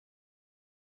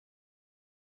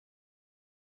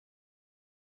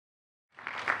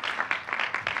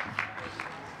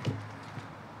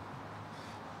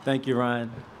Thank you,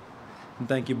 Ryan. And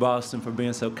thank you, Boston, for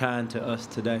being so kind to us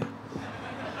today.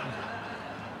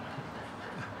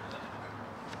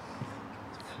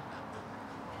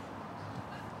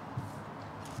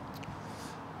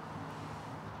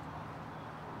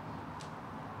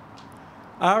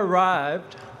 I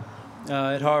arrived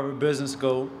at Harvard Business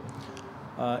School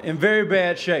in very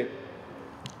bad shape.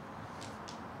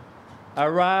 I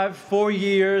arrived 4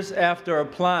 years after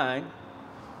applying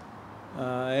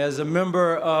as a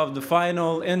member of the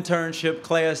final internship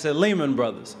class at Lehman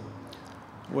Brothers,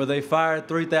 where they fired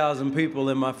 3,000 people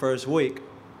in my first week.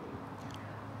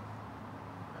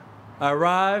 I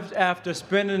arrived after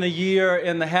spending a year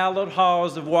in the hallowed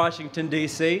halls of Washington,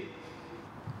 D.C.,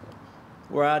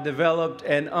 where I developed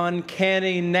an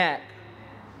uncanny knack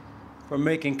for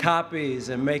making copies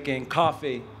and making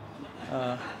coffee,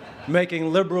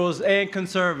 making liberals and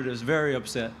conservatives very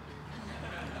upset.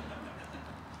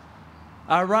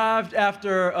 I arrived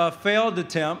after a failed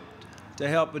attempt to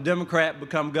help a Democrat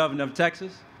become governor of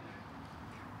Texas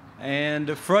and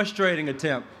a frustrating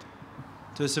attempt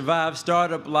to survive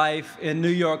startup life in New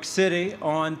York City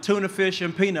on tuna fish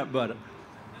and peanut butter.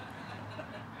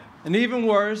 And even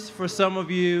worse for some of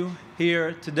you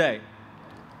here today,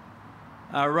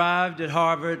 I arrived at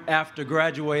Harvard after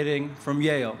graduating from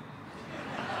Yale.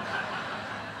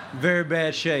 Very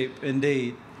bad shape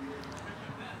indeed.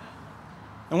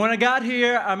 And when I got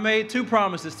here, I made 2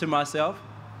 promises to myself.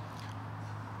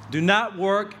 Do not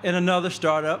work in another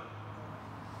startup,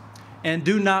 and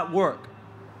do not work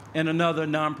in another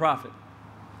nonprofit.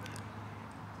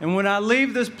 And when I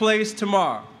leave this place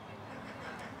tomorrow,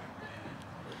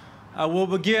 I will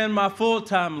begin my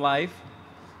full-time life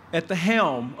at the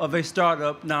helm of a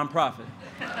startup nonprofit.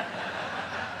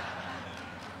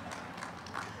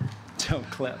 Don't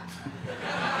clap.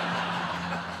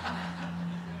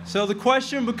 So the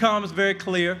question becomes very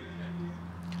clear.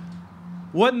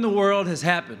 What in the world has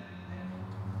happened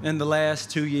in the last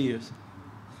 2 years?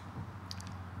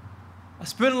 I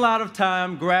spent a lot of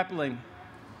time grappling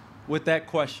with that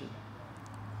question,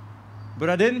 but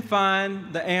I didn't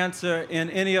find the answer in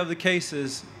any of the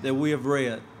cases that we have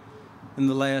read in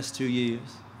the last 2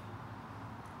 years.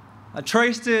 I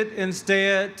traced it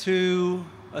instead to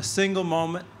a single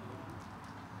moment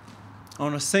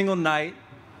on a single night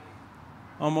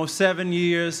almost 7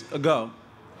 years ago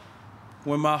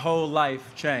when my whole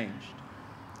life changed.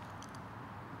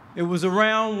 It was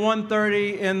around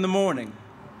 1:30 in the morning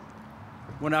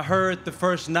when I heard the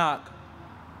first knock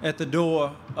at the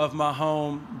door of my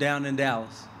home down in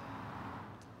Dallas.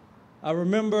 I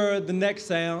remember the next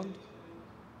sound.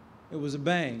 It was a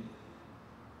bang.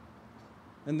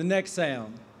 And the next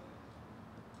sound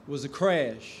was a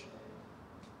crash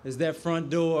as that front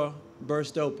door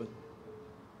burst open.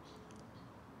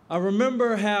 I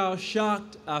remember how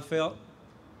shocked I felt,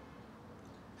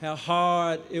 how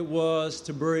hard it was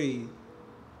to breathe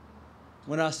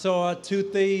when I saw 2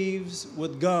 thieves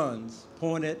with guns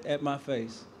pointed at my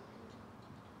face.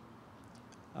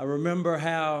 I remember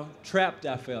how trapped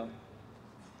I felt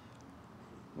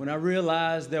when I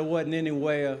realized there wasn't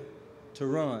anywhere to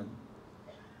run,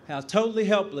 how totally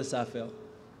helpless I felt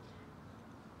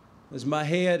as my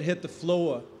head hit the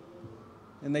floor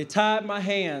and they tied my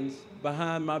hands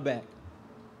behind my back.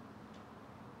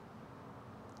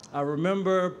 I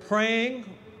remember praying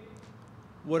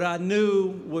what I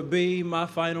knew would be my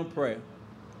final prayer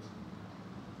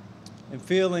and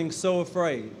feeling so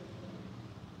afraid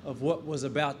of what was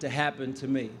about to happen to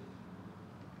me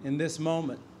in this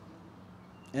moment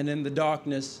and in the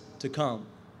darkness to come.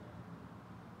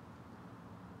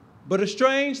 But a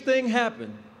strange thing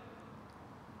happened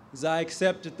as I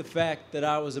accepted the fact that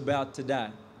I was about to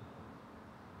die.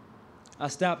 I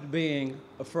stopped being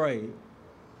afraid.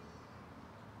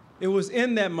 It was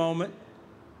in that moment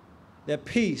that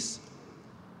peace,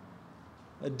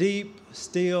 a deep,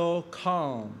 still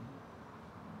calm,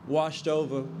 washed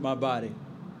over my body.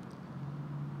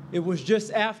 It was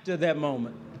just after that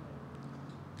moment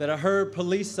that I heard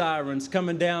police sirens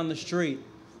coming down the street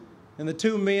and the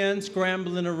 2 men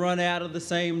scrambling to run out of the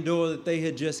same door that they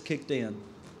had just kicked in.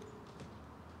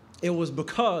 It was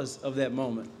because of that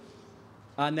moment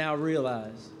I now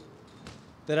realize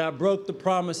that I broke the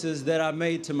promises that I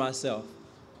made to myself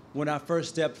when I first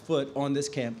stepped foot on this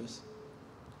campus.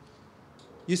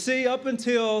 You see, up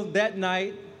until that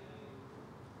night,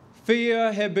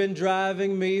 fear had been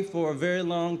driving me for a very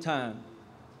long time.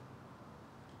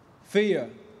 Fear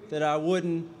that I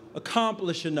wouldn't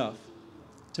accomplish enough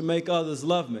to make others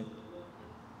love me.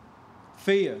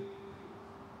 Fear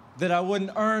that I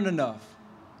wouldn't earn enough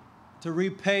to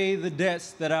repay the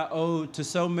debts that I owed to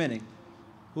so many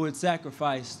who had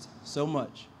sacrificed so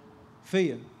much.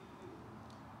 Fear.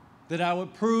 That I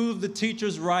would prove the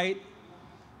teachers right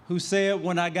who said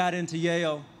when I got into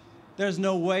Yale, there's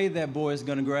no way that boy is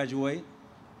going to graduate.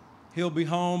 He'll be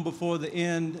home before the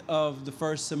end of the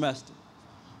first semester.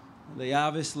 They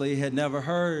obviously had never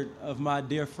heard of my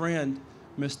dear friend,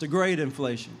 Mr. Grade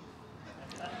Inflation.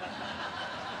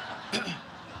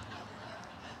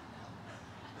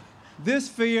 This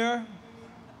fear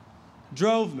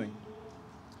drove me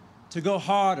to go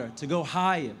harder, to go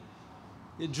higher.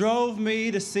 It drove me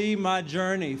to see my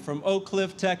journey from Oak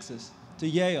Cliff, Texas, to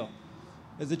Yale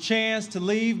as a chance to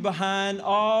leave behind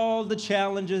all the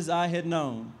challenges I had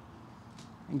known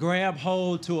and grab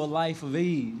hold to a life of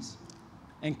ease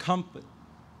and comfort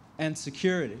and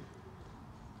security.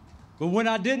 But when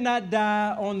I did not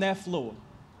die on that floor,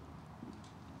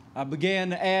 I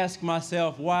began to ask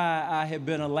myself why I had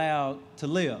been allowed to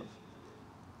live.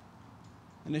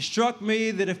 And it struck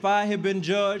me that if I had been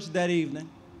judged that evening,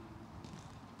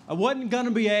 I wasn't going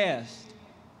to be asked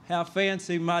how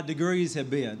fancy my degrees had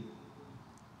been,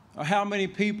 or how many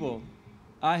people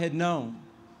I had known,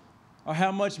 or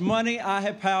how much money I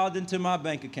had piled into my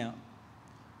bank account.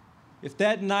 If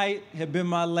that night had been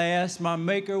my last, my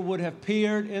Maker would have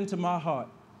peered into my heart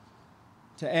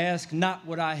to ask not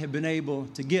what I had been able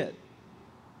to get,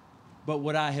 but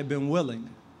what I had been willing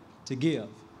to give.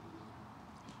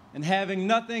 And having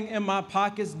nothing in my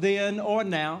pockets then or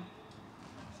now,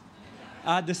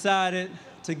 I decided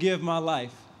to give my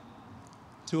life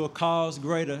to a cause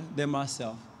greater than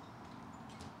myself.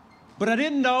 But I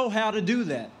didn't know how to do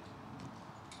that.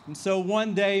 And so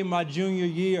one day, my junior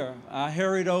year, I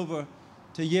hurried over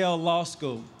to Yale Law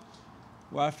School,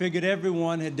 where I figured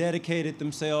everyone had dedicated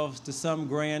themselves to some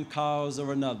grand cause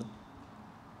or another.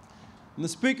 And the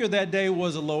speaker that day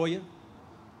was a lawyer,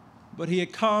 but he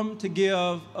had come to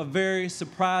give a very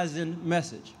surprising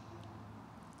message.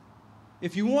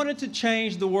 If you wanted to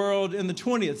change the world in the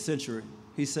 20th century,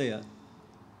 he said,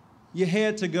 you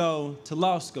had to go to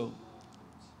law school.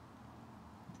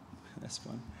 That's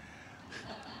funny.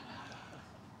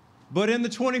 But in the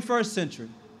 21st century,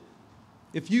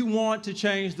 if you want to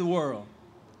change the world,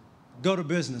 go to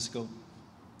business school.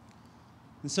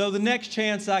 And so the next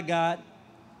chance I got,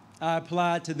 I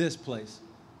applied to this place,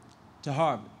 to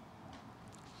Harvard.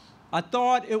 I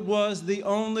thought it was the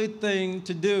only thing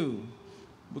to do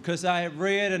because I had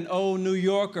read an old New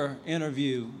Yorker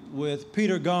interview with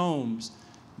Peter Gomes,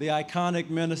 the iconic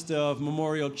minister of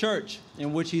Memorial Church,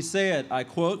 in which he said, I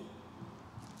quote,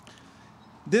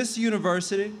 "This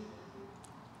university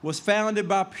was founded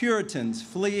by Puritans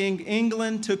fleeing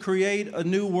England to create a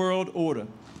new world order.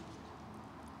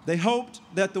 They hoped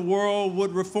that the world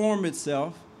would reform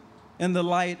itself in the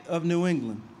light of New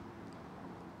England.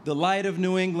 The light of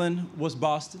New England was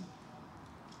Boston.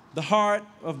 The heart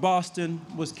of Boston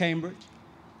was Cambridge.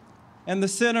 And the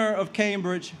center of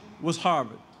Cambridge was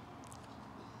Harvard.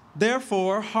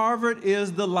 Therefore, Harvard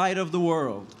is the light of the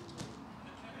world.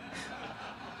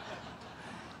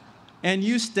 And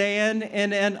you stand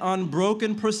in an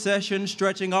unbroken procession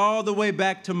stretching all the way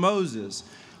back to Moses,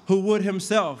 who would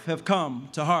himself have come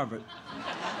to Harvard."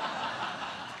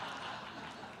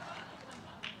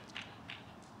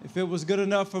 If it was good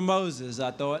enough for Moses,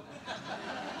 I thought,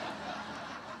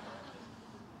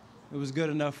 it was good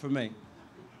enough for me.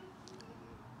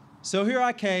 So here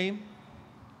I came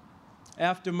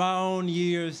after my own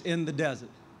years in the desert,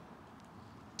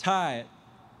 tired,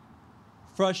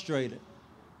 frustrated,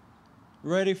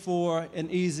 ready for an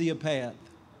easier path.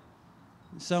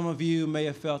 Some of you may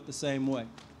have felt the same way.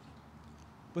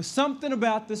 But something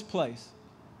about this place,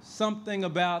 something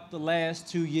about the last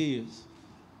 2 years,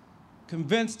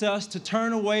 convinced us to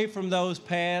turn away from those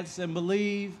paths and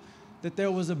believe that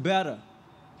there was a better,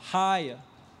 higher,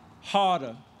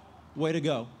 harder way to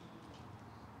go.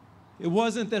 It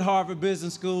wasn't that Harvard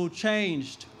Business School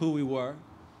changed who we were.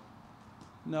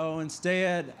 No,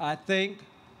 instead, I think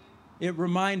it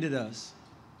reminded us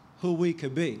who we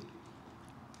could be.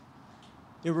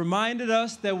 It reminded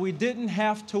us that we didn't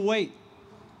have to wait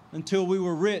until we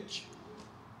were rich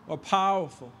or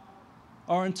powerful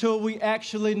or until we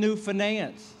actually knew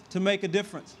finance to make a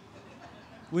difference.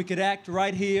 We could act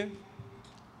right here,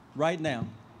 right now.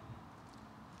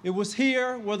 It was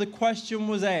here where the question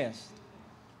was asked,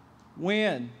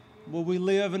 when will we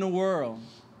live in a world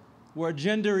where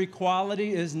gender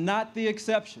equality is not the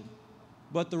exception,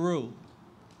 but the rule?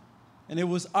 And it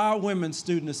was our Women's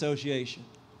Student Association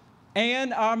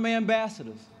and our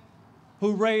ambassadors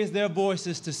who raised their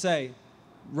voices to say,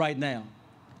 right now.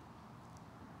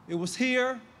 It was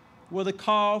here where the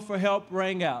call for help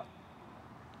rang out.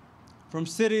 From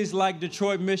cities like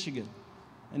Detroit, Michigan,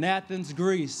 and Athens,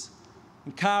 Greece,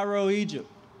 and Cairo, Egypt,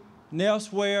 and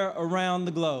elsewhere around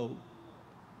the globe.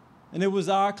 And it was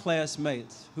our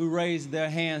classmates who raised their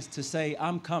hands to say,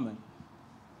 I'm coming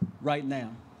right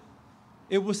now.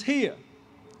 It was here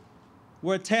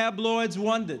where tabloids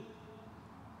wondered,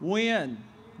 when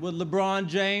would LeBron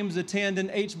James attend an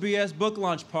HBS book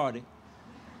launch party?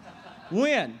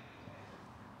 When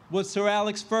would Sir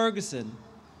Alex Ferguson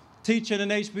teach in an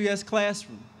HBS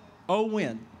classroom? Oh,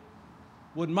 when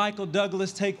would Michael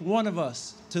Douglas take one of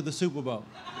us to the Super Bowl?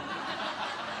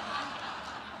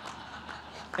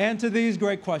 And to these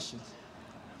great questions,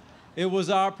 it was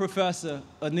our professor,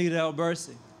 Anita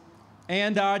Albersi,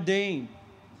 and our dean,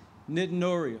 Nitin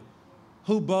Noria,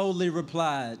 who boldly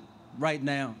replied, right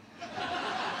now.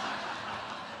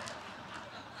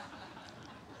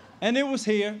 And it was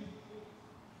here,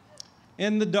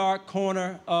 in the dark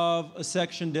corner of a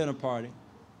section dinner party,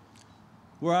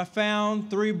 where I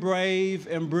found 3 brave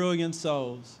and brilliant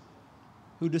souls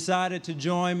who decided to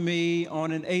join me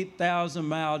on an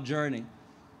 8,000-mile journey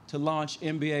to launch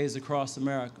MBAs across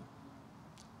America.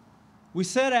 We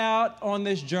set out on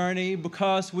this journey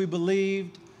because we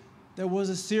believed there was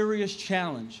a serious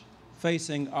challenge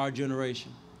facing our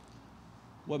generation,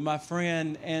 what my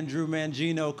friend Andrew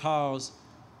Mangino calls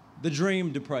the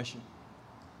Dream Depression.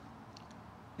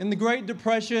 In the Great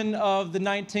Depression of the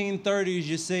 1930s,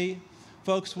 you see,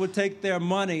 folks would take their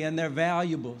money and their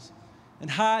valuables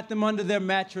and hide them under their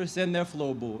mattress and their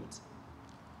floorboards.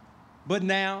 But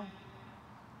now,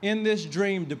 in this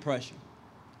Dream Depression,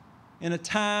 in a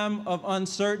time of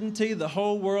uncertainty the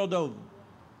whole world over,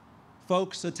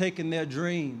 folks are taking their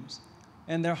dreams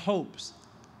and their hopes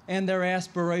and their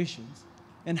aspirations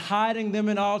and hiding them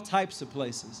in all types of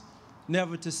places,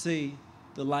 never to see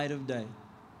the light of day.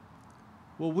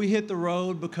 Well, we hit the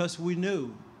road because we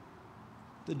knew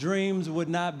the dreams would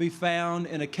not be found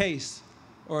in a case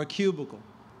or a cubicle.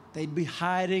 They'd be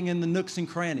hiding in the nooks and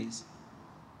crannies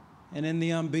and in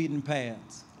the unbeaten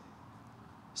paths.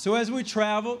 So as we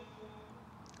traveled,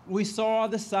 we saw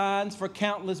the signs for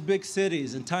countless big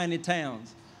cities and tiny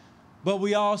towns, but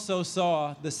we also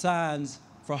saw the signs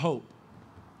for hope.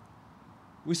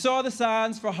 We saw the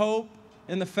signs for hope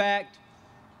in the fact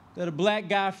that a black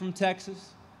guy from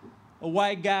Texas, a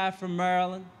white guy from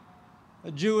Maryland,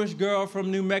 a Jewish girl from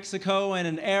New Mexico, and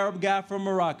an Arab guy from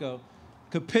Morocco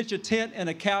could pitch a tent in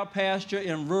a cow pasture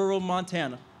in rural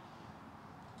Montana.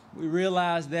 We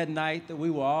realized that night that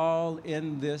we were all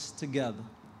in this together.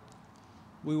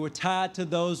 We were tied to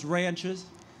those ranchers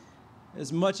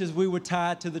as much as we were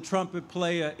tied to the trumpet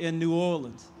player in New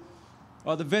Orleans,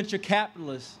 or the venture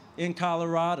capitalist in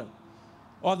Colorado,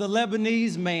 or the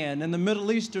Lebanese man in the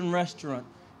Middle Eastern restaurant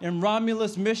in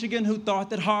Romulus, Michigan, who thought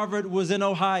that Harvard was in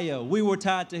Ohio. We were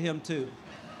tied to him too.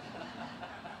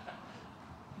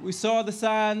 We saw the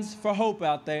signs for hope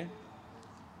out there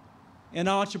in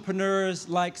entrepreneurs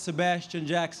like Sebastian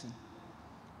Jackson,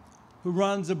 who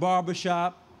runs a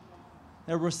barbershop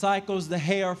that recycles the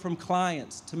hair from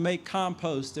clients to make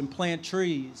compost and plant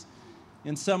trees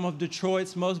in some of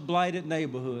Detroit's most blighted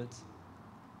neighborhoods.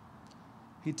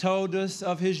 He told us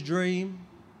of his dream,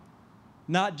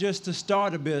 not just to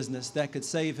start a business that could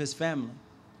save his family,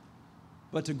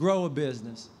 but to grow a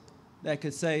business that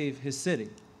could save his city.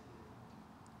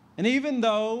 And even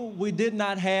though we did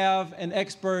not have an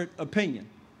expert opinion,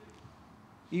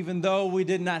 even though we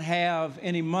did not have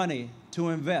any money to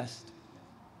invest,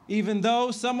 even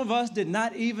though some of us did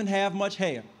not even have much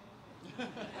hair,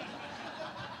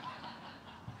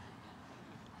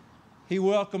 he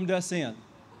welcomed us in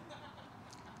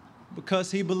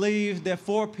because he believed that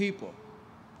 4 people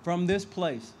from this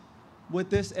place with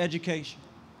this education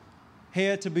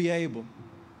had to be able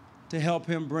to help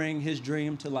him bring his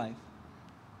dream to life.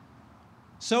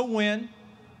 So when,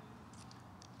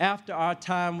 after our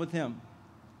time with him,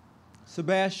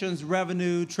 Sebastian's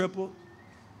revenue tripled,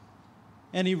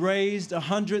 and he raised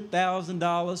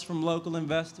 $100,000 from local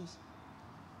investors,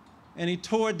 and he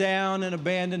tore down an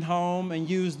abandoned home and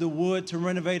used the wood to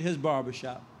renovate his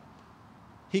barbershop,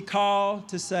 he called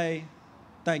to say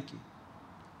thank you.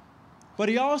 But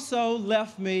he also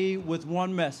left me with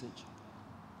one message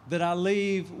that I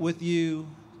leave with you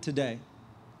today.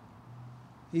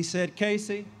 He said,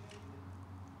 Casey,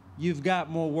 you've got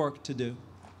more work to do.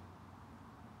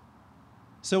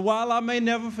 So while I may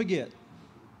never forget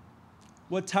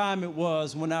what time it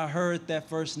was when I heard that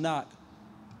first knock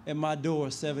at my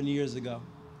door 7 years ago,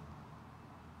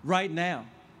 right now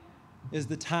is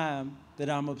the time that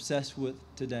I'm obsessed with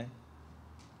today.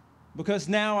 Because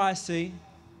now I see,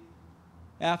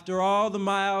 after all the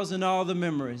miles and all the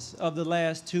memories of the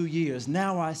last 2 years,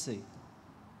 now I see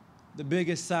the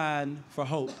biggest sign for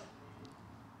hope.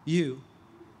 You,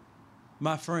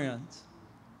 my friends,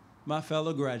 my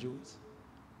fellow graduates,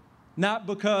 not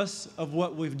because of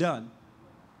what we've done,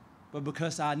 but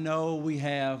because I know we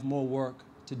have more work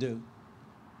to do.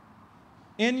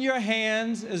 In your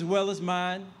hands, as well as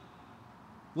mine,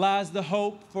 lies the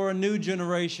hope for a new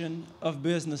generation of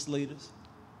business leaders,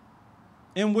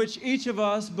 in which each of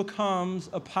us becomes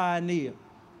a pioneer,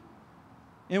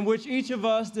 in which each of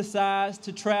us decides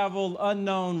to travel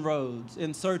unknown roads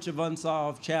in search of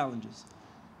unsolved challenges,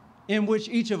 in which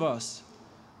each of us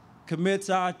commits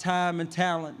our time and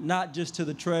talent not just to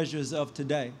the treasures of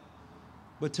today,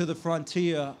 but to the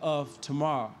frontier of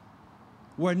tomorrow,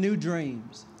 where new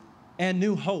dreams and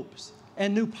new hopes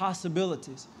and new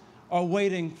possibilities are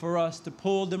waiting for us to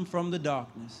pull them from the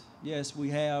darkness. Yes, we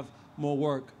have more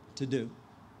work to do.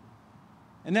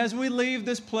 And as we leave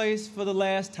this place for the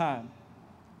last time,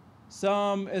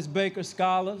 some as Baker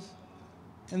scholars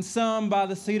and some by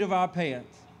the seat of our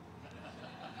pants,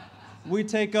 we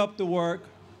take up the work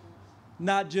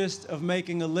not just of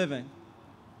making a living,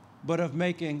 but of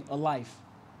making a life.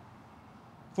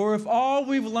 For if all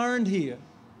we've learned here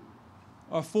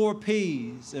are 4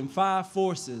 Ps and 5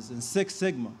 forces and 6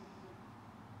 sigma,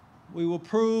 we will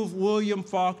prove William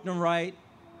Faulkner right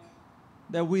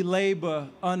that we labor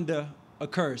under a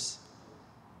curse,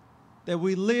 that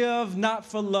we live not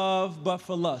for love but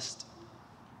for lust,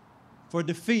 for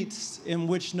defeats in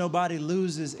which nobody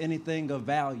loses anything of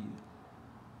value,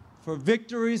 for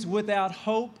victories without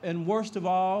hope, and worst of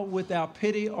all, without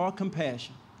pity or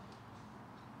compassion,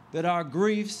 that our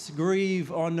griefs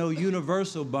grieve on no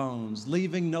universal bones,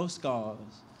 leaving no scars,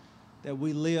 that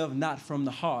we live not from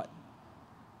the heart,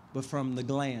 but from the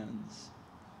glands.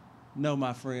 No,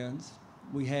 my friends,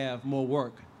 we have more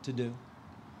work to do.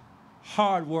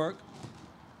 Hard work,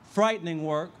 frightening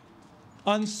work,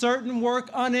 uncertain work,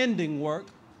 unending work,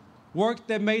 work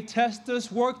that may test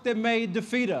us, work that may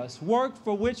defeat us, work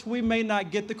for which we may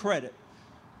not get the credit,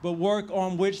 but work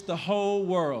on which the whole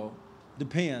world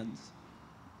depends.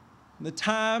 The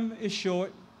time is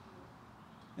short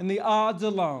and the odds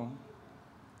are long,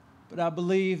 but I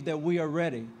believe that we are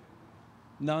ready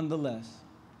nonetheless.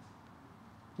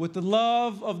 With the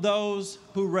love of those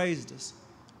who raised us,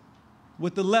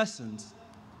 with the lessons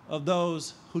of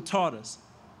those who taught us,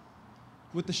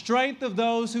 with the strength of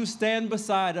those who stand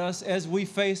beside us as we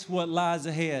face what lies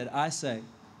ahead, I say,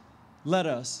 let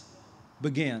us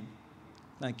begin.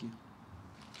 Thank you.